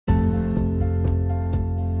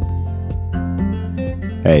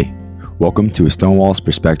Hey, welcome to a Stonewall's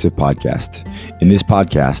Perspective podcast. In this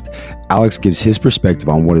podcast, Alex gives his perspective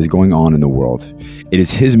on what is going on in the world. It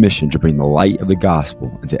is his mission to bring the light of the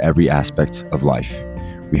gospel into every aspect of life.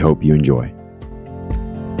 We hope you enjoy.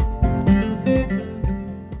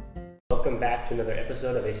 Welcome back to another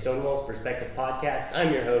episode of a Stonewall's Perspective podcast.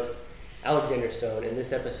 I'm your host, Alexander Stone. In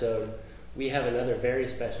this episode, we have another very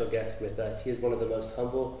special guest with us. He is one of the most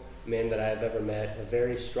humble men that I have ever met, a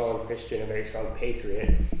very strong Christian, a very strong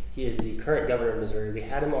patriot. He is the current governor of Missouri. We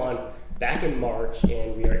had him on back in March,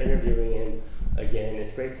 and we are interviewing him again.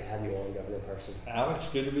 It's great to have you on, Governor Parson. Alex,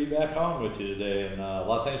 good to be back on with you today, and a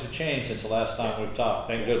lot of things have changed since the last time we've talked,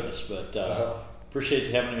 thank goodness, but appreciate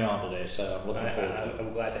you having me on today, so I'm looking forward to it.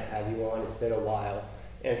 I'm glad to have you on. It's been a while.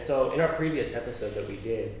 And so in our previous episode that we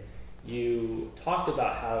did, you talked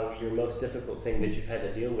about how your most difficult thing that you've had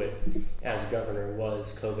to deal with as governor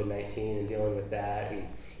was COVID-19 and dealing with that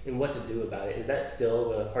and what to do about it. Is that still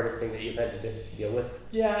the hardest thing that you've had to deal with?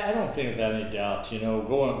 Yeah, I don't think without any doubt.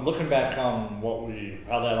 Looking back on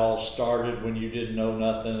how that all started when you didn't know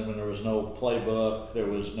nothing, when there was no playbook, there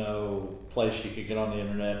was no place you could get on the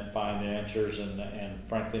internet and find answers, and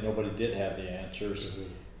frankly, nobody did have the answers.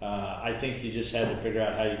 Mm-hmm. I think you just had to figure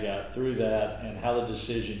out how you got through that and how the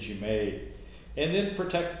decisions you made, and then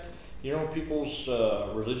protect, people's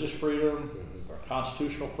religious freedom, or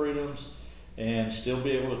constitutional freedoms, and still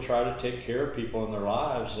be able to try to take care of people in their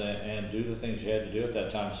lives and do the things you had to do at that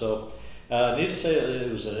time. So, need to say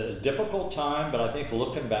it was a difficult time, but I think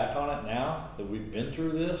looking back on it now that we've been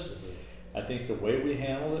through this, I think the way we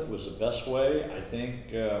handled it was the best way. I think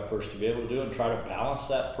for us to be able to do it and try to balance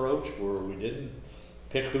that approach where we didn't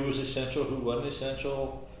pick who was essential, who wasn't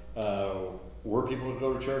essential, where people would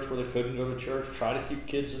go to church, where they couldn't go to church, try to keep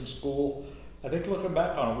kids in school. I think looking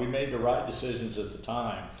back on it, we made the right decisions at the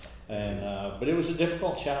time. But it was a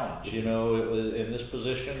difficult challenge. It was in this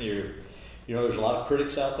position. There's a lot of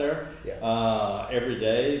critics out there every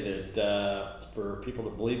day that for people to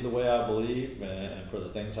believe the way I believe and for the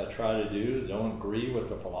things I try to do, don't agree with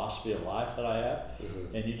the philosophy of life that I have.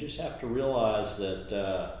 Mm-hmm. And you just have to realize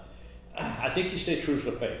that I think you stay true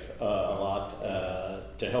to faith a lot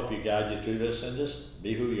to help you guide you through this and just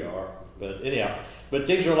be who you are. But anyhow,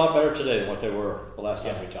 things are a lot better today than what they were the last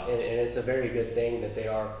time we talked. And it's a very good thing that they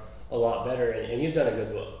are a lot better. And you've done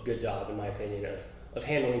a good job, in my opinion, of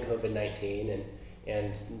handling COVID-19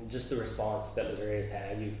 and just the response that Missouri has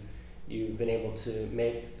had. You've been able to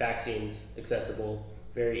make vaccines accessible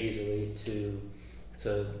very easily to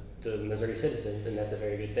the Missouri citizens, and that's a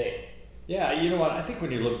very good thing. Yeah, you know what? I think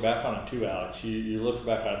when you look back on it too, Alex, you look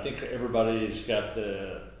back on it, I think everybody's got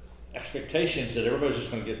the expectations that everybody's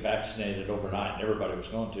just going to get vaccinated overnight, and everybody was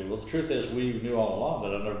going to. Well, the truth is we knew all along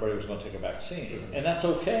that not everybody was going to take a vaccine, mm-hmm. and that's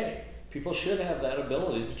okay. People should have that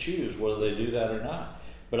ability to choose whether they do that or not.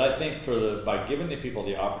 But I think by giving the people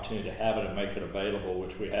the opportunity to have it and make it available,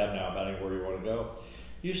 which we have now about anywhere you want to go,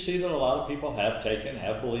 you see that a lot of people have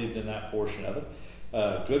believed in that portion of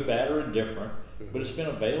it, good, bad, or indifferent. But it's been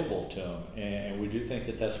available to them, and we do think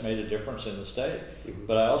that that's made a difference in the state. Mm-hmm.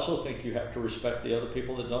 But I also think you have to respect the other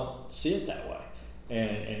people that don't see it that way,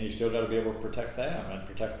 and you still got to be able to protect them and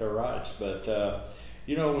protect their rights. But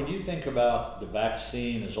when you think about the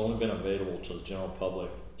vaccine has only been available to the general public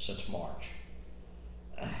since March,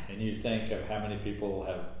 and you think of how many people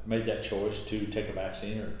have made that choice to take a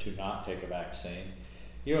vaccine or to not take a vaccine.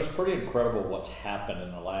 It's pretty incredible what's happened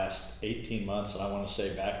in the last 18 months, and I want to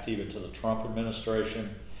say back to even to the Trump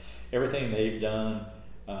administration, everything they've done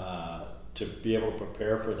to be able to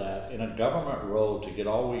prepare for that in a government role to get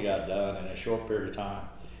all we got done in a short period of time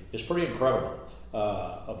is pretty incredible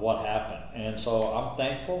of what happened. And so I'm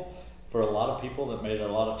thankful for a lot of people that made a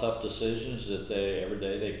lot of tough decisions that every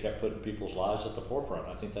day they kept putting people's lives at the forefront.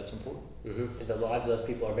 I think that's important. Mm-hmm. The lives of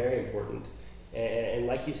people are very important. And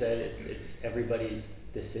like you said, it's everybody's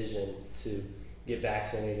decision to get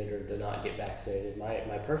vaccinated or to not get vaccinated.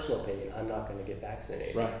 My personal opinion, I'm not going to get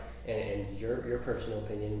vaccinated. Right. And your personal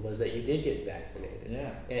opinion was that you did get vaccinated.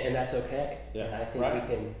 Yeah. And that's okay. Yeah. And I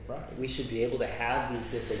think we should be able to have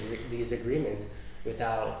these agreements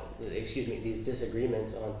these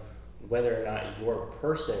disagreements on whether or not your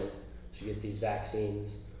person should get these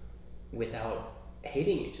vaccines without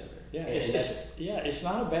hating each other. Yeah, it's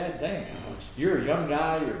not a bad thing. You're a young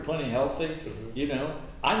guy, you're plenty healthy, mm-hmm.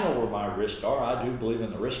 I know where my risks are. I do believe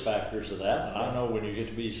in the risk factors of that, and I know when you get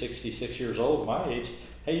to be 66 years old, my age,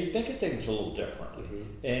 hey, you think of things a little differently,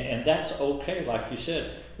 mm-hmm. and that's okay. Like you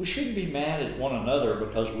said, we shouldn't be mad at one another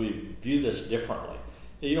because we view this differently.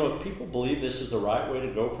 If people believe this is the right way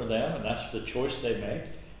to go for them, and that's the choice they make,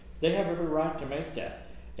 they have every right to make that.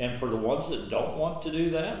 And for the ones that don't want to do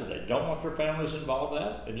that, or they don't want their families involved in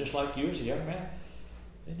that, and just like you as a young man,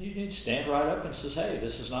 then you need to stand right up and says, hey,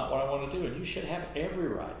 this is not what I want to do, and you should have every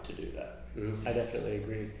right to do that. I definitely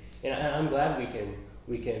agree, and I'm glad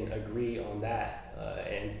we can agree on that.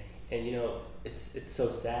 And you know, it's so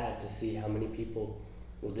sad to see how many people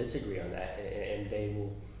will disagree on that, and they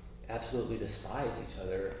will absolutely despise each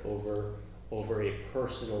other over a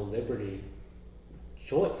personal liberty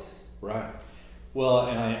choice. Right. Well,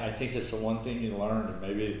 and I think it's the one thing you learned, and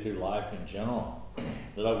maybe through life in general,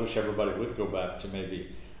 that I wish everybody would go back to maybe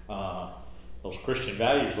those Christian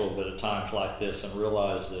values a little bit at times like this, and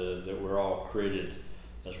realize that we're all created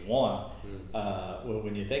as one.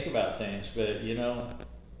 When you think about things, but you know,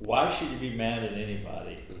 why should you be mad at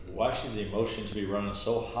anybody? Why should the emotions be running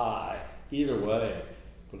so high either way?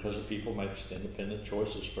 Because the people make independent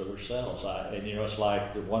choices for themselves. And you know, it's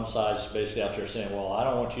like the one side's basically out there saying, well, I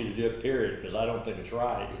don't want you to do it, period, because I don't think it's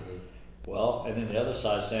right. Well, and then the other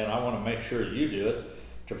side's saying, I want to make sure you do it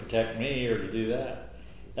to protect me or to do that.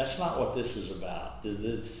 That's not what this is about.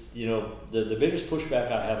 This, you know, the biggest pushback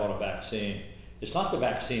I have on a vaccine, it's not the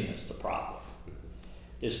vaccine that's the problem.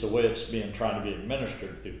 It's the way it's trying to be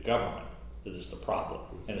administered through government that is the problem.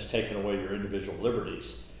 And it's taking away your individual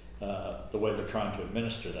liberties. The way they're trying to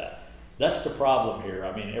administer that. That's the problem here.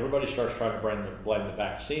 I mean, everybody starts trying to blame the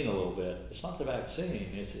vaccine a little bit. It's not the vaccine.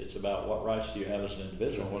 It's about what rights do you have as an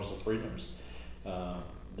individual, what's the freedoms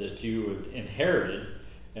that you inherited,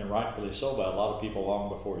 and rightfully so, by a lot of people long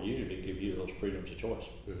before you to give you those freedoms of choice.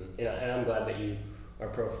 And I'm glad that you are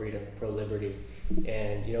pro-freedom, pro-liberty.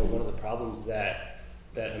 And, you know, one of the problems that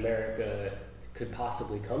America could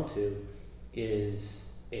possibly come to is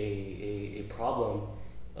a problem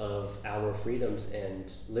of our freedoms and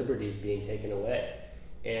liberties being taken away.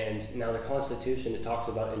 And now the Constitution, it talks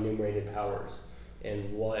about enumerated powers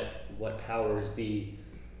and what powers the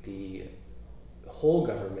whole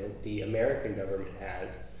government, the American government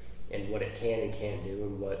has, and what it can and can't do,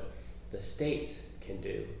 and what the states can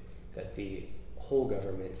do that the whole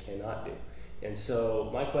government cannot do. And so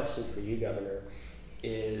my question for you, Governor,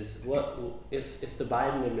 is what if the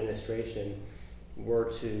Biden administration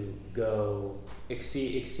were to go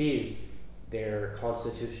exceed their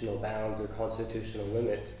constitutional bounds or constitutional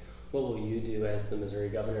limits, what will you do as the Missouri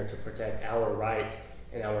governor to protect our rights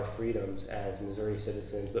and our freedoms as Missouri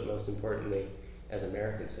citizens, but most importantly, as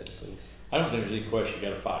American citizens? I don't think there's any question you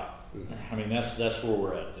got to fight. I mean, that's where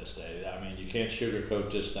we're at this day. I mean, you can't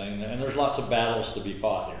sugarcoat this thing, and there's lots of battles to be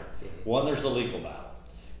fought here. One, there's the legal battle.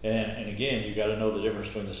 And again, you got to know the difference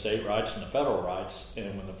between the state rights and the federal rights.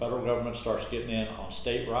 And when the federal government starts getting in on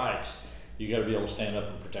state rights, you got to be able to stand up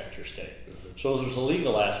and protect your state. So there's a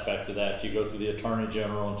legal aspect to that. You go through the attorney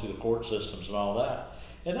general and through the court systems and all that.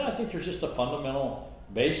 And then I think there's just a fundamental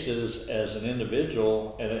basis as an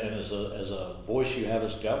individual and as a voice you have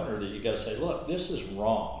as governor that you got to say, look, this is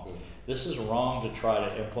wrong. This is wrong to try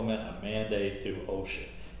to implement a mandate through OSHA,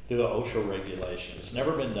 through an OSHA regulation. It's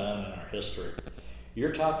never been done in our history.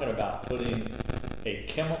 You're talking about putting a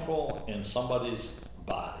chemical in somebody's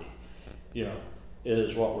body, you know,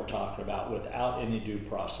 is what we're talking about, without any due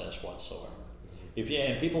process whatsoever.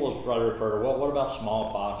 And people will try to refer to, well, what about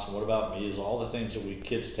smallpox and what about measles, all the things that we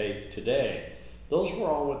kids take today. Those were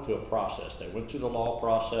all went through a process. They went through the law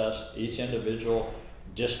process. Each individual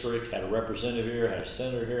district had a representative here, had a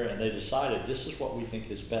senator here, and they decided this is what we think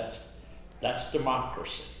is best. That's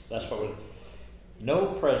democracy. That's what we. No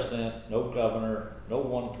president, no governor, no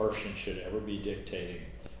one person should ever be dictating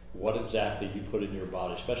what exactly you put in your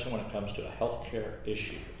body, especially when it comes to a healthcare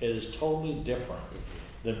issue. It is totally different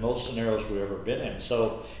than most scenarios we've ever been in.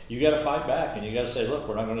 So you got to fight back, and you got to say, look,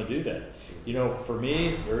 we're not going to do that. You know, for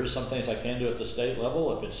me, there is some things I can do at the state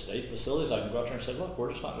level. If it's state facilities, I can go out there and say, look,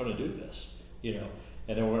 we're just not going to do this, you know,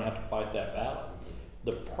 and then we're going to have to fight that battle.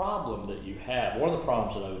 The problem that you have, one of the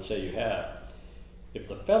problems that I would say you have, if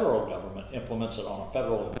the federal government implements it on a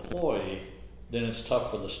federal employee, then it's tough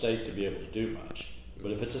for the state to be able to do much.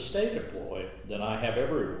 But if it's a state employee, then I have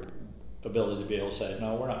every ability to be able to say,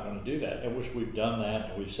 no, we're not going to do that. And which we've done that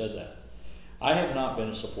and we've said that. I have not been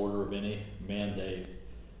a supporter of any mandate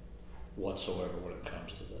whatsoever when it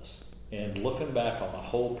comes to this. And looking back on the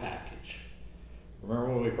whole package,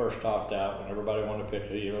 remember when we first talked out, when everybody wanted to pick,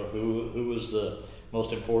 you know, who was the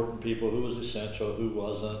most important people, who was essential, who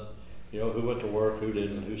wasn't, you know, who went to work, who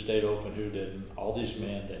didn't, who stayed open, who didn't, all these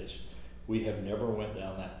mandates. We have never went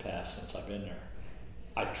down that path since I've been there.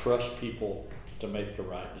 I trust people to make the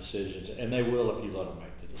right decisions, and they will if you let them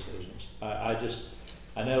make the decisions.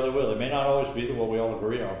 I know they will. They may not always be what we all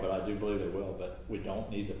agree on, but I do believe they will. But we don't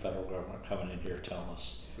need the federal government coming in here telling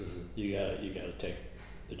us you got to take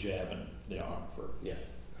the jab in the arm for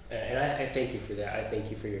And I thank you for that. I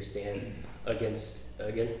thank you for your stand against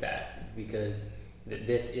that, because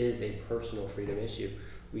this is a personal freedom issue.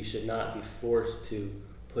 We should not be forced to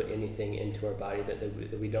put anything into our body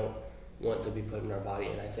that we don't want to be put in our body.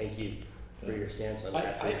 And I thank you for your stance on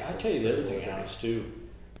that. I tell you the other thing, Alex, too,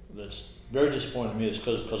 that's very disappointing to me is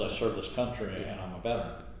because I serve this country and I'm a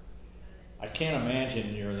veteran. I can't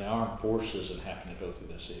imagine you're in the armed forces and having to go through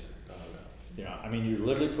this either. You know, I mean, you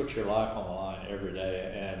literally put your life on the line every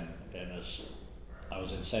day, and as I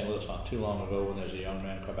was in St. Louis not too long ago when there's a young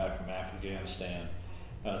man come back from Afghanistan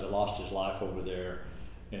that lost his life over there,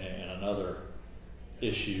 and another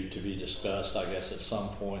issue to be discussed, I guess, at some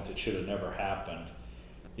point that should have never happened,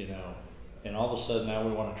 you know, and all of a sudden now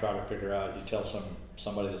we want to try to figure out, you tell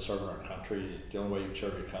somebody that's serving our country, the only way you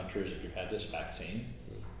serve your country is if you've had this vaccine.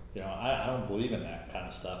 You know, I don't believe in that kind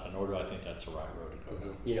of stuff, and nor do I think that's the right road to go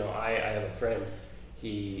down. You know, I have a friend,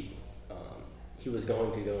 he was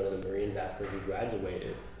going to go into the Marines after he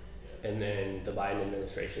graduated, and then the Biden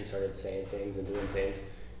administration started saying things and doing things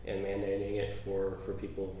and mandating it for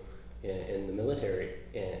people in the military,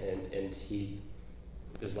 and he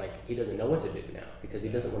was like, he doesn't know what to do now because he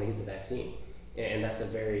doesn't want to get the vaccine, and that's a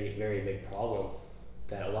very, very big problem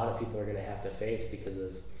that a lot of people are going to have to face because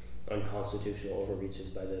of unconstitutional overreaches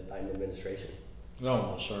by the Biden administration. No,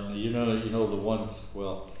 most certainly. You know the one.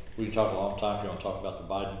 Well, we can talk a long time if you want to talk about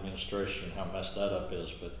the Biden administration and how messed that up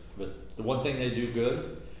is. But the one thing they do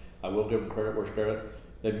good, I will give them credit where's credit.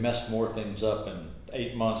 They've messed more things up in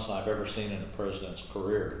 8 months than I've ever seen in a president's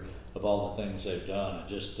career of all the things they've done, and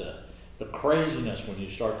just the craziness when you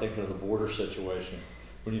start thinking of the border situation,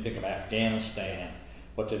 when you think of Afghanistan,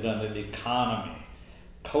 what they've done to the economy,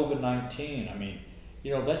 COVID-19. I mean,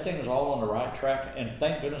 you know, that thing is all on the right track, and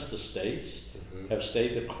thank goodness the states have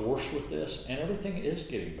stayed the course with this, and everything is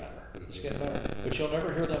getting better. It's getting better. But you'll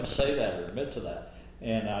never hear them say that or admit to that.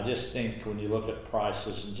 And I just think when you look at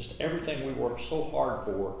prices and just everything we worked so hard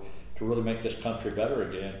for to really make this country better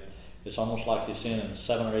again, it's almost like you're seeing in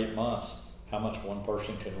 7 or 8 months how much one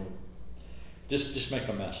person can just make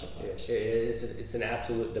a mess of things. It's an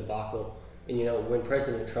absolute debacle. And you know, when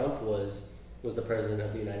President Trump was the president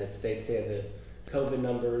of the United States, they had the COVID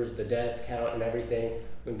numbers, the death count, and everything.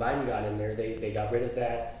 When Biden got in there, they got rid of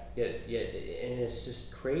that. And it's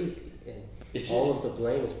just crazy. And all of the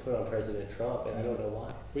blame is put on President Trump, and I don't know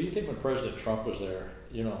why. Well, you think when President Trump was there,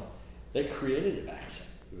 you know, they created a vaccine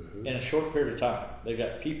in a short period of time. They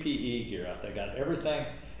got PPE gear out. They got everything.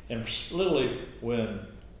 And literally, when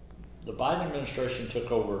the Biden administration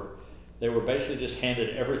took over, they were basically just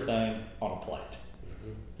handed everything on a plate.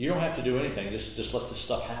 You don't have to do anything. Just let this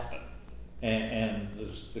stuff happen. And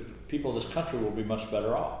the people of this country will be much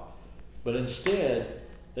better off. But instead,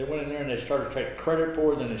 they went in there and they started to take credit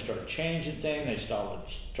for it, then they started changing things, they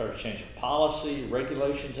started changing policy,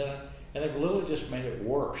 regulations in it, and they've literally just made it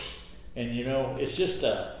worse. And you know, it's just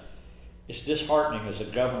it's disheartening as a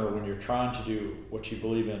governor when you're trying to do what you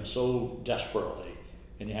believe in so desperately,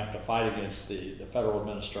 and you have to fight against the federal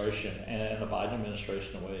administration and the Biden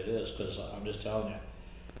administration the way it is, because I'm just telling you,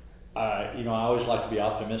 I always like to be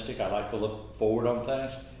optimistic. I like to look forward on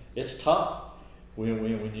things. It's tough when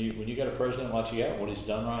you get a president like you got, what he's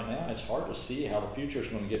done right now. It's hard to see how the future is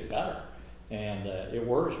going to get better, and it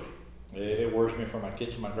worries me. It worries me for my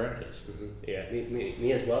kids and my grandkids. Yeah,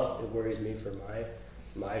 me as well. It worries me for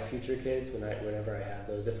my future kids whenever I have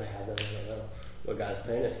those. If I have those, I don't know what God's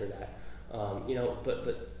plan is for that.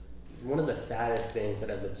 But one of the saddest things that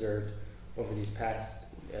I've observed over these past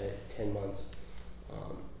 10 months.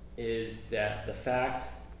 Is that the fact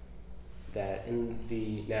that in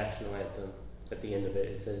the national anthem, at the end of it,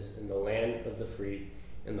 it says, "In the land of the free,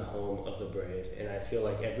 in the home of the brave." And I feel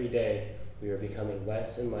like every day we are becoming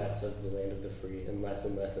less and less of the land of the free and less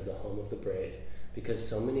of the home of the brave, because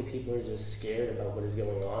so many people are just scared about what is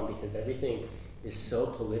going on, because everything is so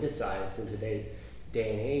politicized in today's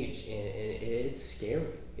day and age, and it's scary.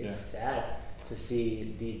 It's sad to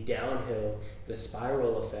see the downhill, the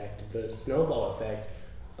spiral effect, the snowball effect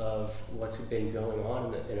of what's been going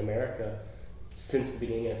on in America since the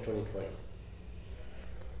beginning of 2020.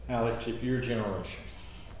 Alex, if your generation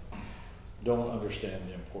don't understand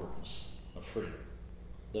the importance of freedom,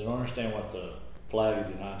 they don't understand what the flag of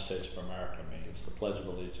the United States of America means, the Pledge of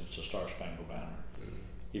Allegiance, the Star Spangled Banner.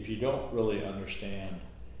 If you don't really understand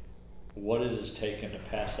what it has taken to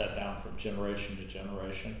pass that down from generation to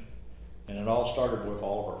generation, and it all started with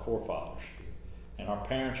all of our forefathers. And our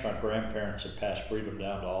parents and our grandparents have passed freedom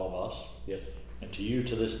down to all of us. Yep. And to you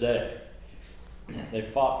to this day. They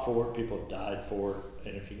fought for it, people died for it.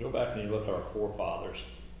 And if you go back and you look at our forefathers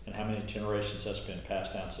and how many generations that's been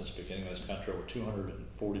passed down since the beginning of this country, over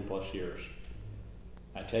 240 plus years.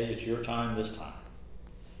 I tell you, it's your time this time.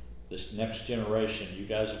 This next generation, you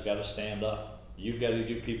guys have got to stand up. You've got to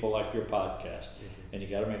do people like your podcast, and you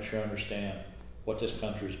got to make sure you understand what this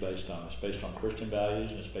country is based on. It's based on Christian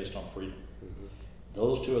values, and it's based on freedom.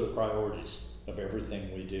 Those two are the priorities of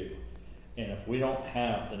everything we do. And if we don't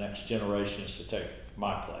have the next generations to take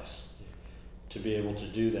my place, to be able to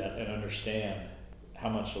do that and understand how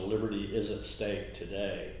much liberty is at stake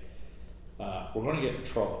today, we're going to get in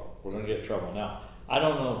trouble. We're going to get in trouble. Now, I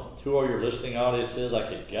don't know who all your listening audience is. I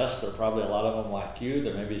could guess there are probably a lot of them like you.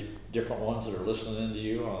 There may be different ones that are listening to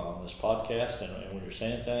you on this podcast and when you're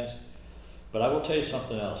saying things. But I will tell you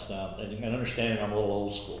something else now, and understanding I'm a little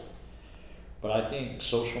old school. But I think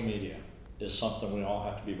social media is something we all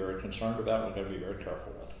have to be very concerned about and we've got to be very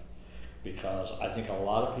careful with. Because I think a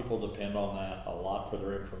lot of people depend on that a lot for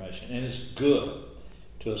their information. And it's good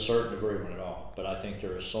to a certain degree when it all. But I think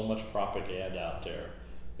there is so much propaganda out there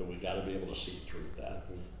that we got to be able to see through that.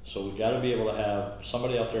 So we got to be able to have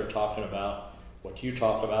somebody out there talking about what you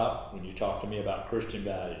talk about when you talk to me about Christian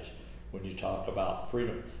values, when you talk about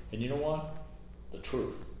freedom. And you know what? The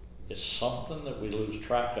truth. It's something that we lose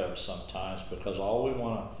track of sometimes because all we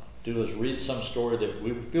want to do is read some story that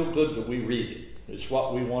we feel good that we read it. It's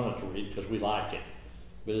what we wanted to read because we like it.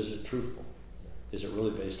 But is it truthful? Is it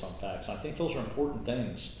really based on facts? And I think those are important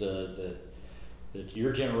things that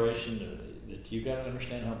your generation, that you got to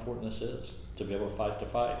understand how important this is to be able to fight the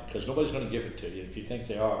fight. Because nobody's going to give it to you. If you think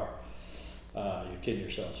they are, you're kidding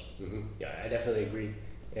yourselves. Yeah, I definitely agree.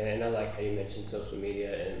 And I like how you mentioned social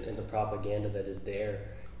media and the propaganda that is there.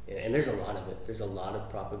 And there's a lot of it. There's a lot of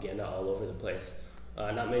propaganda all over the place.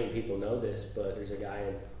 Not many people know this, but there's a guy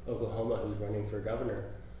in Oklahoma who's running for governor,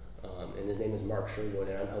 and his name is Mark Sherwood,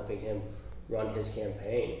 and I'm helping him run his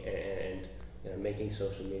campaign and making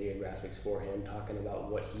social media graphics for him, talking about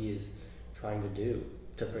what he is trying to do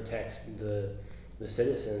to protect the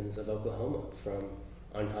citizens of Oklahoma from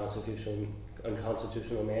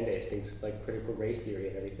unconstitutional mandates, things like critical race theory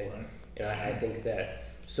and everything. Right. And I think that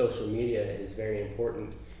social media is very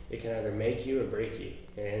important. It can either make you or break you.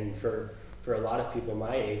 And for a lot of people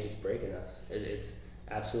my age, it's breaking us. It's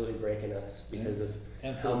absolutely breaking us because of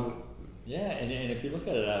how... Yeah, and if you look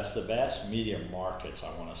at it as the vast media markets,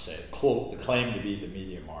 I want to say, quote, the claim to be the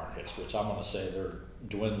media markets, which I want to say they're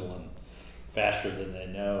dwindling faster than they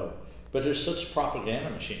know. But there's such propaganda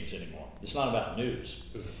machines anymore. It's not about news.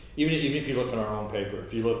 Even if you look at our own paper,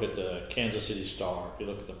 if you look at the Kansas City Star, if you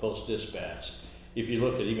look at the Post-Dispatch, if you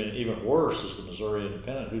look at even worse is the Missouri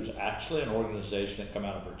Independent, who's actually an organization that come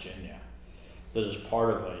out of Virginia that is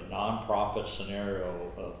part of a nonprofit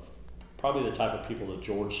scenario of probably the type of people, the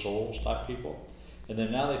George Soros type people. And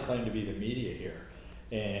then now they claim to be the media here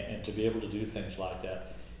and to be able to do things like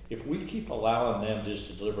that. If we keep allowing them just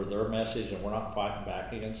to deliver their message and we're not fighting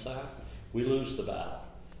back against that, we lose the battle.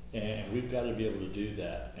 And we've got to be able to do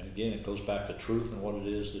that. And again, it goes back to truth and what it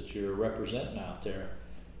is that you're representing out there.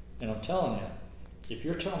 And I'm telling you, if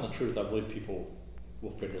you're telling the truth, I believe people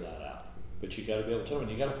will figure that out. But you got to be able to tell them.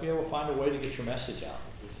 You got to be able to find a way to get your message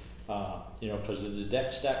out. Because the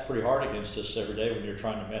deck's stacked pretty hard against us every day when you're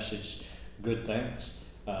trying to message good things,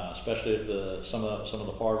 especially if some of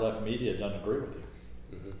the far left media doesn't agree with you.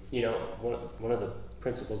 You know, one of the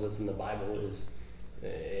principles that's in the Bible is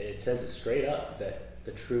it says it straight up that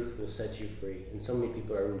the truth will set you free. And so many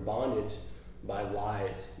people are in bondage by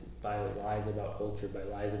lies about culture, by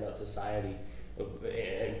lies about society,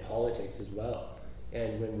 and politics as well.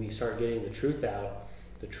 And when we start getting the truth out,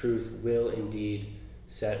 the truth will indeed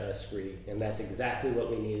set us free. And that's exactly what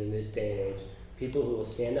we need in this day and age. People who will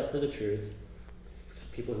stand up for the truth,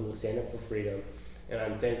 people who will stand up for freedom. And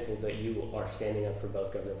I'm thankful that you are standing up for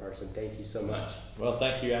both, Governor Parson. Thank you so much. Well,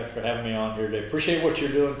 thank you for having me on here today. Appreciate what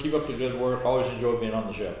you're doing. Keep up the good work. Always enjoy being on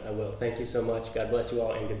the show. I will. Thank you so much. God bless you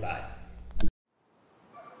all, and goodbye.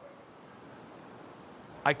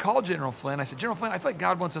 I called General Flynn. I said, General Flynn, I feel like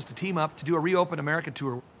God wants us to team up to do a Reopen America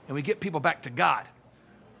tour, and we get people back to God.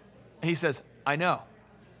 And he says, I know.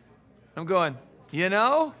 I'm going, you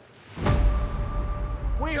know?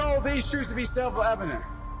 We hold these truths to be self-evident.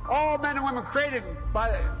 All men and women created by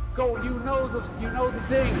you know the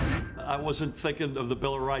thing. I wasn't thinking of the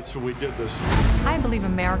Bill of Rights when we did this. I believe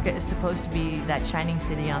America is supposed to be that shining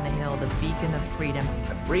city on the hill, the beacon of freedom.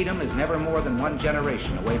 Freedom is never more than one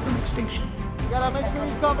generation away from extinction. You gotta make sure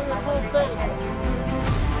you cover your full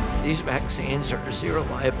face. These vaccines are zero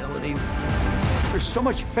liability. There's so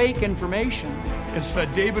much fake information. It's the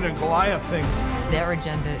David and Goliath thing. Their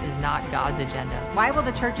agenda is not God's agenda. Why will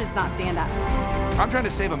the churches not stand up? I'm trying to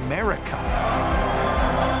save America.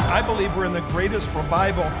 I believe we're in the greatest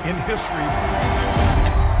revival in history.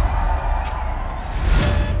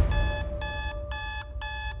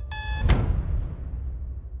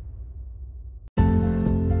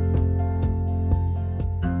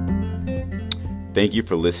 Thank you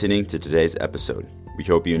for listening to today's episode. We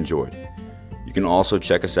hope you enjoyed. You can also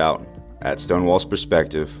check us out at Stonewall's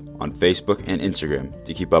Perspective on Facebook and Instagram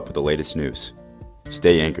to keep up with the latest news.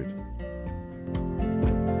 Stay anchored.